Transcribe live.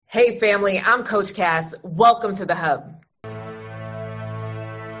Hey family, I'm Coach Cass. Welcome to the Hub.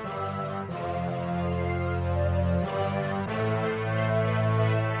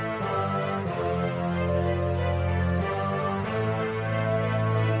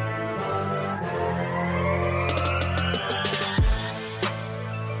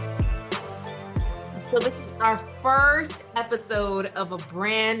 So this is our first episode of a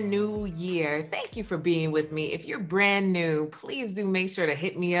brand new year. Thank you for being with me. If you're brand new, please do make sure to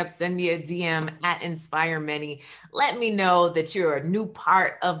hit me up, send me a DM at Inspire Many. Let me know that you're a new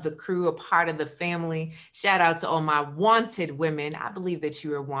part of the crew, a part of the family. Shout out to all my wanted women. I believe that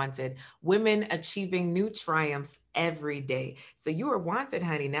you are wanted. Women achieving new triumphs every day. So you are wanted,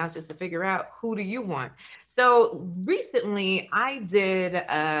 honey. Now it's just to figure out, who do you want? So recently I did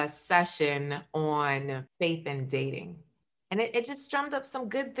a session on faith and dating. And it just drummed up some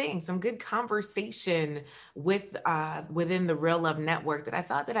good things, some good conversation within the Real Love Network that I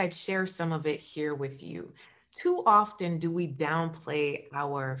thought that I'd share some of it here with you. Too often do we downplay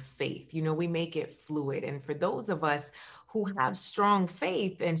our faith. We make it fluid. And for those of us who have strong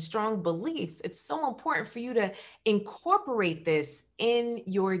faith and strong beliefs, it's so important for you to incorporate this in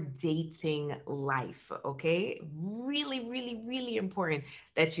your dating life. Okay, really, really, really important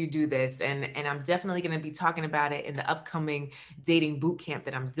that you do this. And I'm definitely going to be talking about it in the upcoming dating boot camp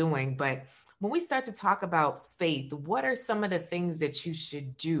that I'm doing. But when we start to talk about faith, what are some of the things that you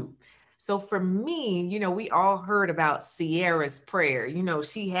should do? So for me, we all heard about Sierra's prayer.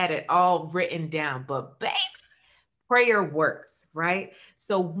 She had it all written down, but babe, prayer works, right?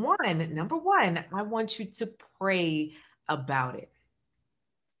 So number one, I want you to pray about it.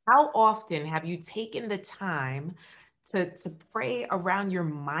 How often have you taken the time to pray around your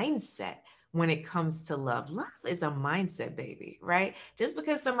mindset when it comes to love? Love is a mindset, baby, right? Just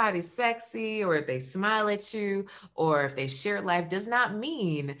because somebody's sexy or if they smile at you or if they share life does not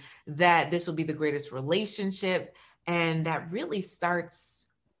mean that this will be the greatest relationship. And that really starts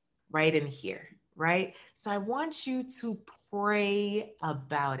right in here, right? So I want you to pray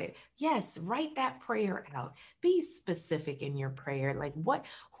about it. Yes, write that prayer out. Be specific in your prayer. Like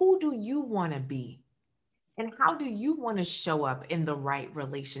who do you want to be? And how do you want to show up in the right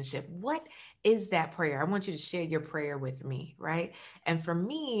relationship? What is that prayer? I want you to share your prayer with me, right? And for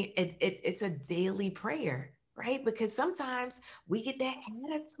me, it's a daily prayer, right? Because sometimes we get that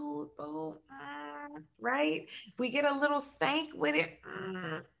attitude, boo, right? We get a little stank with it,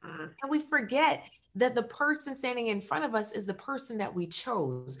 and we forget that the person standing in front of us is the person that we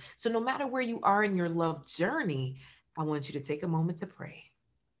chose. So no matter where you are in your love journey, I want you to take a moment to pray.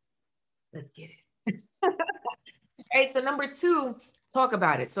 Let's get it. Right. So number two, talk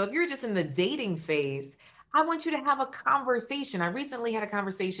about it. So if you're just in the dating phase, I want you to have a conversation. I recently had a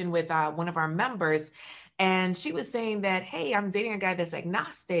conversation with one of our members, and she was saying that, hey, I'm dating a guy that's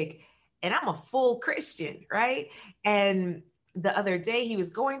agnostic and I'm a full Christian, right? And the other day he was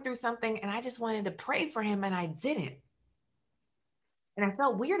going through something and I just wanted to pray for him and I didn't. And I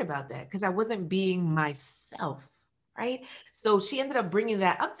felt weird about that because I wasn't being myself, right? So she ended up bringing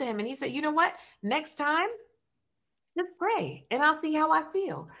that up to him and he said, you know what? Next time, just pray and I'll see how I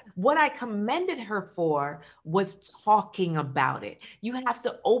feel. What I commended her for was talking about it. You have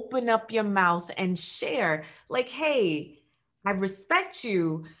to open up your mouth and share, like, hey, I respect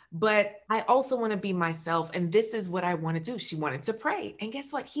you, but I also want to be myself. And this is what I want to do. She wanted to pray. And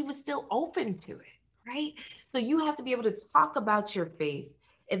guess what? He was still open to it, right? So you have to be able to talk about your faith.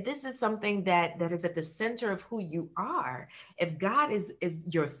 If this is something that is at the center of who you are, if God is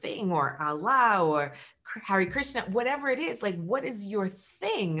your thing, or Allah, or Hare Krishna, whatever it is, like what is your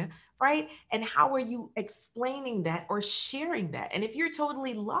thing, right? And how are you explaining that or sharing that? And if you're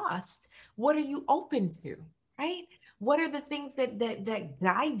totally lost, what are you open to, right? What are the things that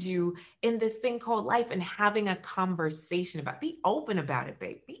guide you in this thing called life and having a conversation about? Be open about it,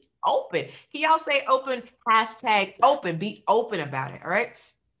 babe. Be open. Can y'all say open? Hashtag open. Be open about it. All right.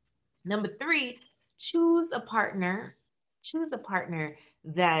 Number three, choose a partner. Choose a partner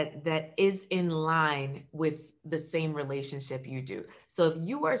that is in line with the same relationship you do. So if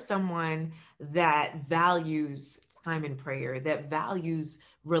you are someone that values time in prayer, that values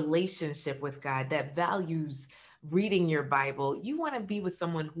relationship with God, that values reading your Bible, you want to be with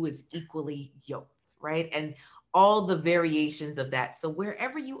someone who is equally yoked, right? And all the variations of that. So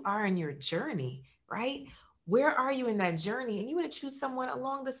wherever you are in your journey, right? Where are you in that journey? And you want to choose someone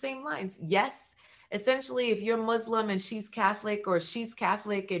along the same lines. Yes, essentially, if you're Muslim and she's Catholic, or she's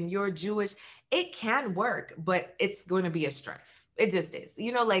Catholic and you're Jewish, it can work, but it's going to be a strife. It just is.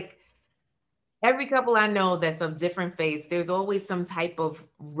 Like every couple I know that's of different faiths, there's always some type of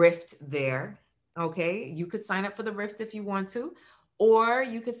rift there. Okay. You could sign up for the rift if you want to, Or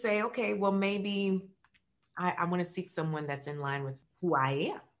you could say, okay, well, maybe I want to seek someone that's in line with who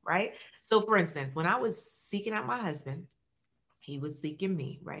I am, right? So, for instance, when I was seeking out my husband, he was seeking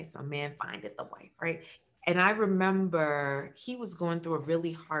me, right? So, a man findeth a wife, right? And I remember he was going through a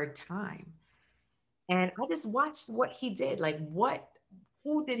really hard time. And I just watched what he did. Like,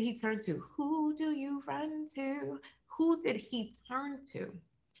 who did he turn to? Who do you run to? Who did he turn to?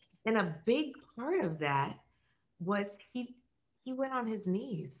 And a big part of that was he went on his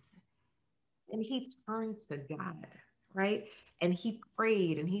knees and he turned to God, right? And he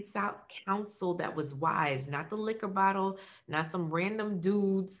prayed and he sought counsel that was wise, not the liquor bottle, not some random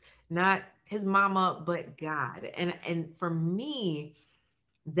dudes, not his mama, but God. And for me,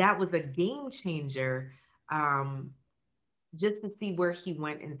 that was a game changer. Just to see where he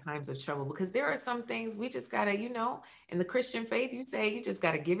went in times of trouble, because there are some things we just gotta, in the Christian faith, you say you just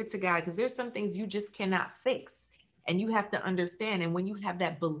gotta give it to God, because there's some things you just cannot fix, and you have to understand. And when you have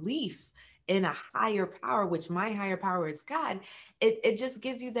that belief in a higher power, which my higher power is God, it just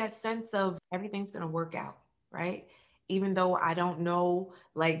gives you that sense of everything's gonna work out, right? Even though I don't know,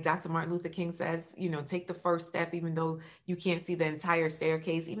 like Dr. Martin Luther King says, take the first step, even though you can't see the entire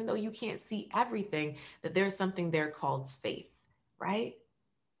staircase, even though you can't see everything, that there's something there called faith, right?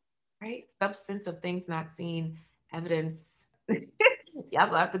 Right? Substance of things not seen, evidence. Y'all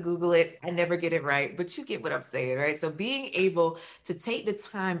gonna have to Google it. I never get it right, but you get what I'm saying, right? So being able to take the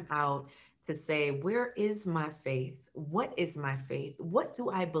time out to say, where is my faith? What is my faith? What do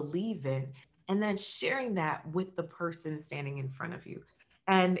I believe in? And then sharing that with the person standing in front of you.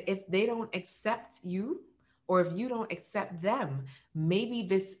 And if they don't accept you, or if you don't accept them, maybe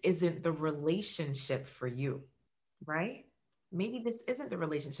this isn't the relationship for you, right? Maybe this isn't the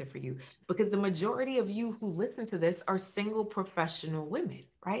relationship for you, because the majority of you who listen to this are single professional women,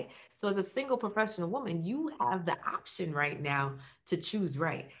 right? So, as a single professional woman, you have the option right now to choose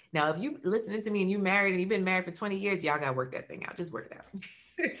right. Now, if you listening to me and you married and you've been married for 20 years, y'all got to work that thing out. Just work it out.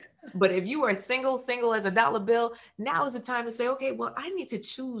 But if you are single as a dollar bill, now is the time to say, okay, well, I need to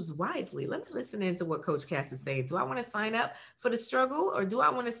choose wisely. Let me listen into what Coach Cass is saying. Do I want to sign up for the struggle, or do I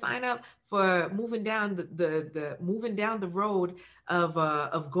want to sign up for moving down the moving down the road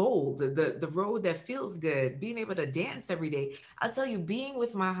of gold, the road that feels good, being able to dance every day? I'll tell you, being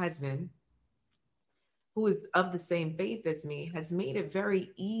with my husband, who is of the same faith as me, has made it very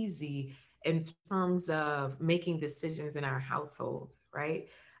easy in terms of making decisions in our household, right?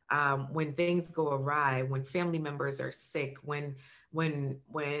 When things go awry, when family members are sick, when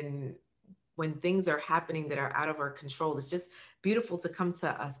things are happening that are out of our control, it's just beautiful to come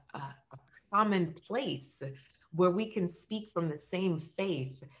to a common place where we can speak from the same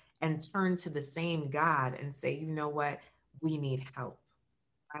faith and turn to the same God and say, you know what, we need help,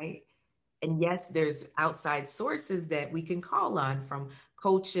 right? And yes, there's outside sources that we can call on, from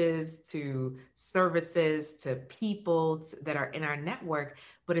coaches to services to people that are in our network,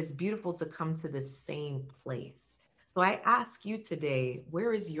 but it's beautiful to come to the same place. So I ask you today,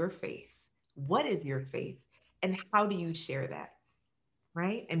 where is your faith? What is your faith? And how do you share that?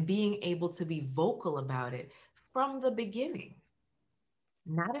 Right? And being able to be vocal about it from the beginning,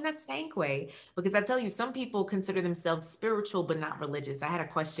 not in a stank way, because I tell you, some people consider themselves spiritual but not religious. I had a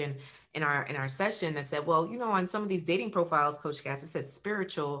question in our session that said, well, on some of these dating profiles, Coach Cass, it said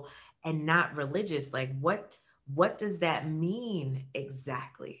spiritual and not religious. Like, what does that mean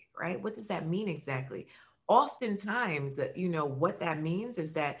exactly? Right? What does that mean exactly? Oftentimes, what that means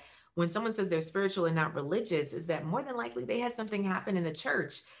is that when someone says they're spiritual and not religious, is that more than likely they had something happen in the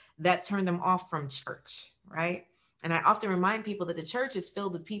church that turned them off from church, right? And I often remind people that the church is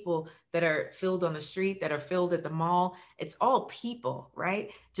filled with people that are filled on the street, that are filled at the mall. It's all people,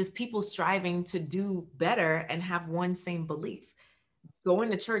 right? Just people striving to do better and have one same belief.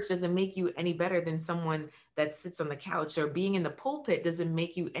 Going to church doesn't make you any better than someone that sits on the couch, or being in the pulpit doesn't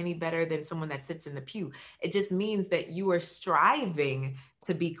make you any better than someone that sits in the pew. It just means that you are striving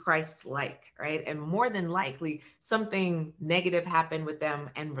to be Christ-like, right? And more than likely, something negative happened with them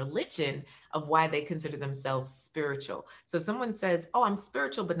and religion of why they consider themselves spiritual. So if someone says, "Oh, I'm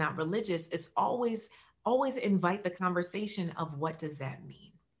spiritual but not religious," it's always invite the conversation of, what does that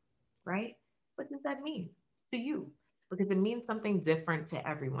mean, right? What does that mean to you? Because it means something different to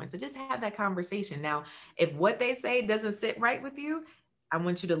everyone. So just have that conversation. Now, if what they say doesn't sit right with you, I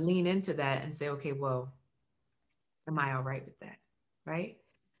want you to lean into that and say, okay, well, am I all right with that? Right?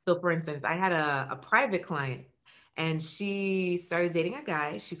 So, for instance, I had a private client, and she started dating a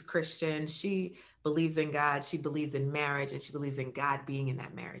guy. She's Christian. She believes in God. She believes in marriage, and she believes in God being in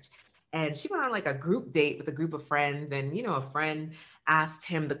that marriage. And she went on like a group date with a group of friends. And, a friend asked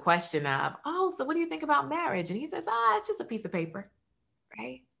him the question of, "Oh, so what do you think about marriage?" And he says, "Ah, it's just a piece of paper."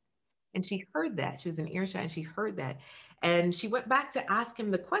 right? And she heard that. She was in earshot and she heard that. And she went back to ask him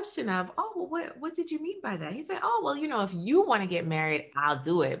the question of, oh, well, what did you mean by that? He said, oh, well, if you want to get married, I'll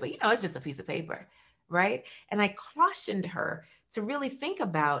do it. But, it's just a piece of paper, right? And I cautioned her to really think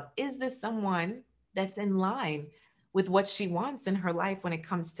about, is this someone that's in line with what she wants in her life when it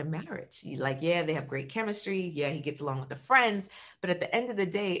comes to marriage? Like, yeah, they have great chemistry. Yeah, he gets along with the friends. But at the end of the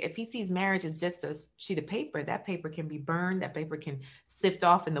day, if he sees marriage as just a sheet of paper, that paper can be burned. That paper can sift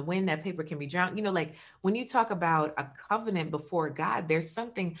off in the wind. That paper can be drowned. Like when you talk about a covenant before God, there's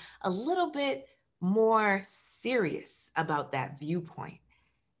something a little bit more serious about that viewpoint.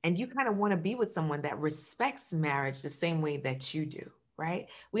 And you kind of want to be with someone that respects marriage the same way that you do, right?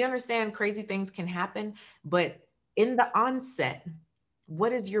 We understand crazy things can happen, but in the onset,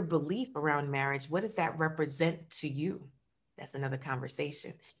 what is your belief around marriage? What does that represent to you? That's another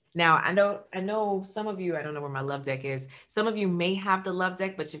conversation. Now, I know some of you, I don't know where my love deck is. Some of you may have the love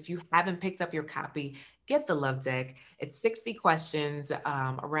deck, but if you haven't picked up your copy, get the love deck. It's 60 questions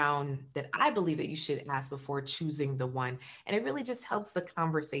around that I believe that you should ask before choosing the one. And it really just helps the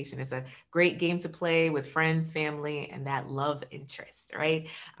conversation. It's a great game to play with friends, family, and that love interest, right?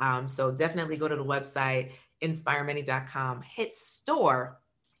 So definitely go to the website, inspiremany.com, hit store,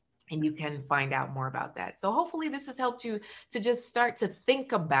 and you can find out more about that. So hopefully this has helped you to just start to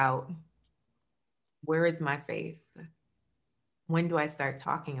think about, where is my faith? When do I start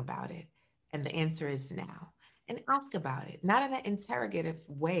talking about it? And the answer is now. And ask about it, not in an interrogative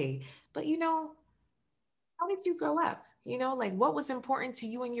way, but how did you grow up? Like what was important to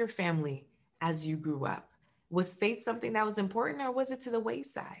you and your family as you grew up? Was faith something that was important, or was it to the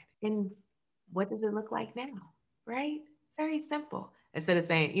wayside? And what does it look like now? Right? Very simple. Instead of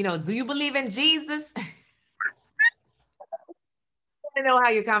saying, do you believe in Jesus? I know how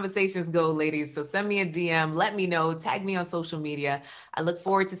your conversations go, ladies. So send me a DM, let me know, tag me on social media. I look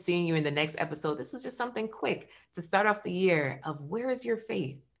forward to seeing you in the next episode. This was just something quick to start off the year of, where is your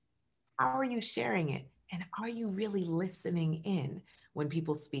faith? How are you sharing it? And are you really listening in when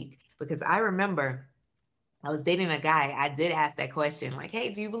people speak? Because I remember I was dating a guy. I did ask that question, like,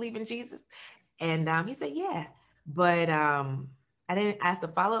 hey, do you believe in Jesus? And he said, yeah. But I didn't ask the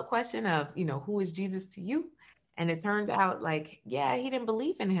follow-up question of, who is Jesus to you? And it turned out like, yeah, he didn't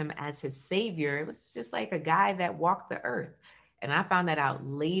believe in him as his savior. It was just like a guy that walked the earth. And I found that out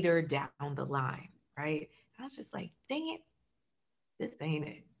later down the line, right? I was just like, dang it, this ain't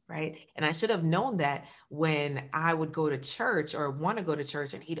it. Right. And I should have known that when I would go to church or want to go to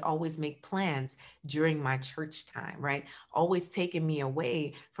church, and he'd always make plans during my church time, right? Always taking me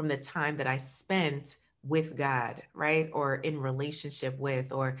away from the time that I spent with God, right? Or in relationship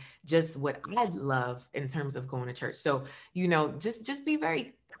with, or just what I love in terms of going to church. So, just be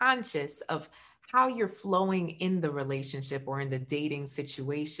very conscious of how you're flowing in the relationship or in the dating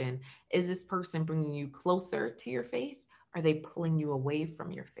situation. Is this person bringing you closer to your faith? Are they pulling you away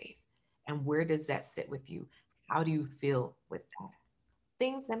from your faith? And where does that sit with you? How do you feel with that?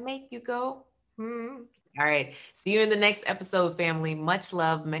 Things that make you go, hmm. All right. See you in the next episode, family. Much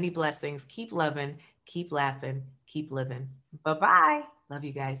love, many blessings. Keep loving, keep laughing, keep living. Bye-bye. Love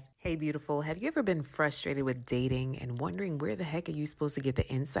you guys. Hey, beautiful. Have you ever been frustrated with dating and wondering where the heck are you supposed to get the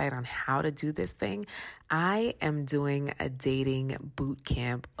insight on how to do this thing? I am doing a dating boot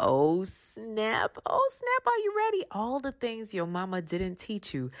camp. Oh, snap. Oh, snap. Are you ready? All the things your mama didn't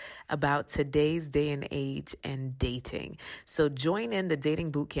teach you about today's day and age and dating. So join in the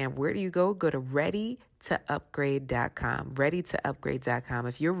dating boot camp. Where do you go? Go to readytoupgrade.com. Readytoupgrade.com.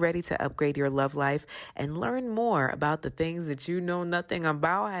 If you're ready to upgrade your love life and learn more about the things that you know nothing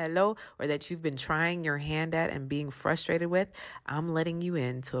about, hello, or that you've been trying your hand at and being frustrated with, I'm letting you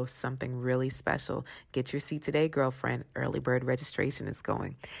into something really special. Get your seat today, girlfriend. Early bird registration is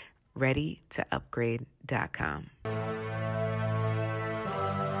going. Readytoupgrade.com.